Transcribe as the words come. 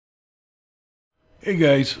Hey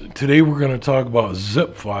guys, today we're going to talk about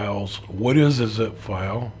zip files. What is a zip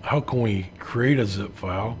file? How can we create a zip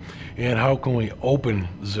file? And how can we open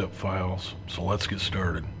zip files? So let's get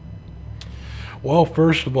started. Well,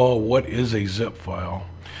 first of all, what is a zip file?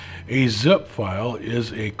 A zip file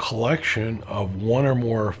is a collection of one or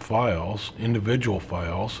more files, individual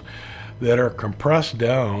files, that are compressed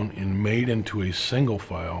down and made into a single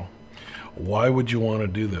file. Why would you want to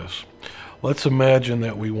do this? Let's imagine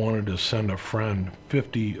that we wanted to send a friend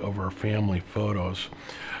 50 of our family photos.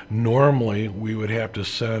 Normally, we would have to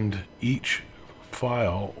send each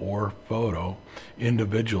file or photo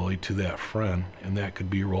individually to that friend, and that could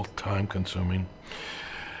be real time consuming.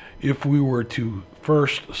 If we were to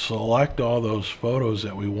first select all those photos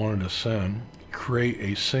that we wanted to send, create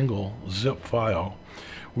a single zip file,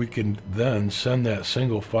 we can then send that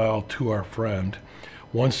single file to our friend.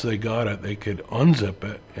 Once they got it, they could unzip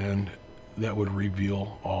it, and that would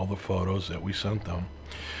reveal all the photos that we sent them.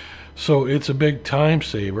 So it's a big time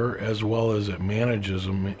saver, as well as it manages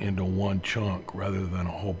them into one chunk rather than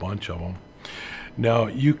a whole bunch of them. Now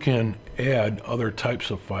you can add other types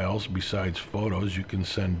of files besides photos. You can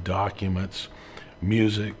send documents,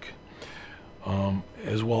 music,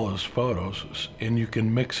 as well as photos, and you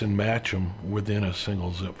can mix and match them within a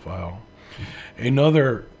single zip file.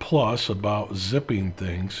 Another plus about zipping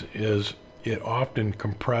things is it often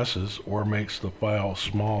compresses or makes the file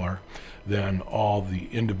smaller than all the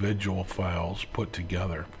individual files put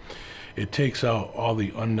together. It takes out all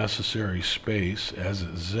the unnecessary space as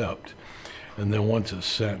it's zipped, and then once it's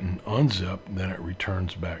sent and unzipped, then it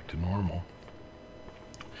returns back to normal.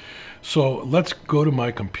 So let's go to my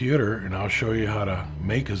computer and I'll show you how to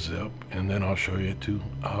make a zip, and then I'll show you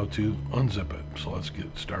how to unzip it. So let's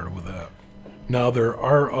get started with that. Now there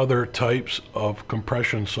are other types of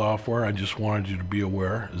compression software. I just wanted you to be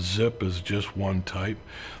aware. Zip is just one type.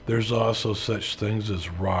 There's also such things as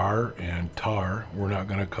RAR and TAR. We're not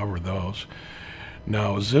going to cover those.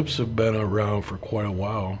 Now zips have been around for quite a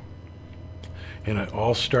while, and it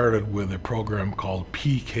all started with a program called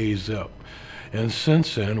PKZip. And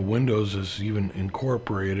since then, Windows has even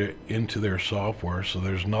incorporated it into their software, so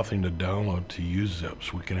there's nothing to download to use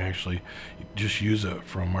zips. We can actually just use it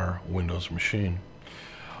from our Windows machine.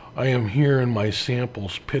 I am here in my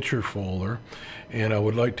samples picture folder, and I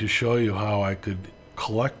would like to show you how I could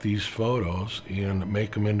collect these photos and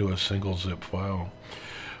make them into a single zip file.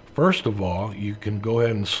 First of all, you can go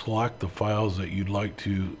ahead and select the files that you'd like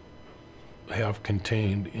to have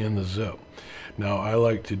contained in the zip. Now I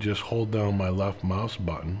like to just hold down my left mouse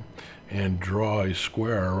button and draw a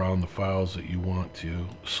square around the files that you want to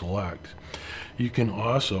select. You can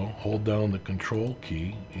also hold down the control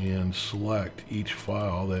key and select each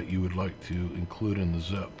file that you would like to include in the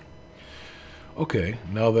zip. Okay,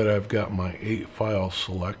 now that I've got my 8 files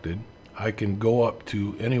selected, I can go up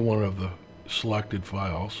to any one of the selected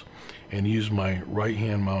files and use my right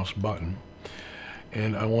hand mouse button,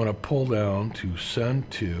 and I want to pull down to send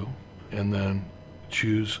to, and then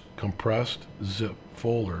choose compressed zip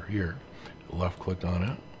folder here. Left click on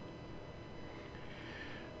it.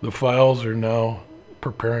 The files are now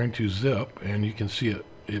preparing to zip, and you can see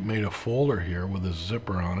it made a folder here with a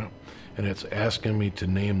zipper on it, and it's asking me to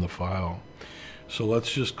name the file. So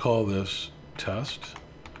let's just call this test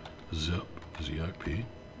zip, Z-I-P,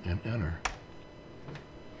 and enter.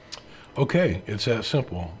 Okay, it's that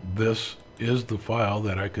simple. This is the file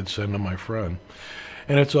that I could send to my friend.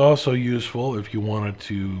 And it's also useful if you wanted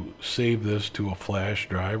to save this to a flash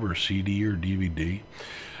drive or CD or DVD,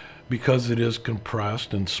 because it is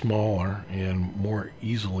compressed and smaller and more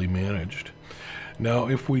easily managed. Now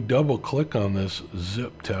if we double click on this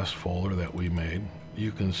zip test folder that we made,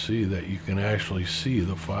 you can see that you can actually see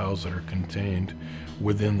the files that are contained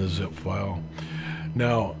within the zip file.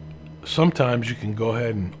 Now sometimes you can go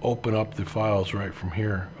ahead and open up the files right from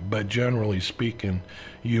here, but generally speaking,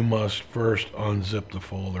 you must first unzip the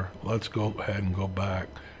folder. Let's go ahead and go back,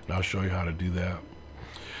 and I'll show you how to do that.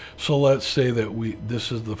 So let's say that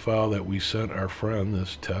this is the file that we sent our friend,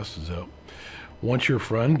 this test zip. Once your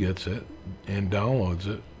friend gets it and downloads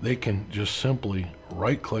it, they can just simply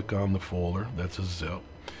right click on the folder that's a zip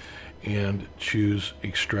and choose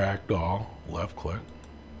extract all, left click.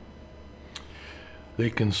 They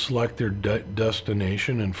can select their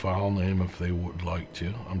destination and file name if they would like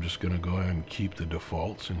to. I'm just going to go ahead and keep the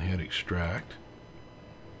defaults and hit extract.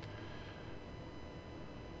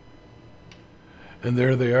 And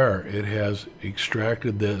there they are. It has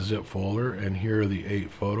extracted that zip folder, and here are the 8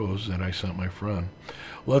 photos that I sent my friend.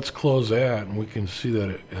 Let's close that, and we can see that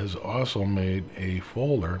it has also made a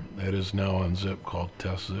folder that is now unzipped called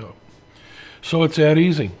test zip. So it's that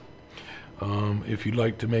easy. If you'd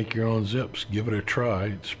like to make your own zips, give it a try.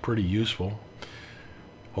 It's pretty useful.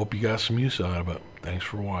 Hope you got some use out of it. Thanks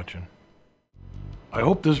for watching. I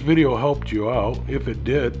hope this video helped you out. If it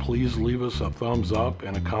did, please leave us a thumbs up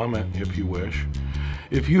and a comment if you wish.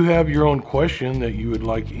 If you have your own question that you would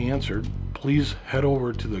like answered, please head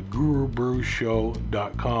over to the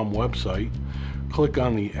gurubrewshow.com website, click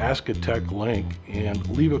on the Ask a Tech link, and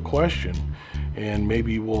leave a question, and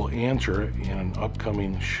maybe we'll answer it in an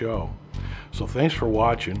upcoming show. So thanks for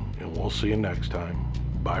watching, and we'll see you next time.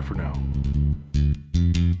 Bye for now.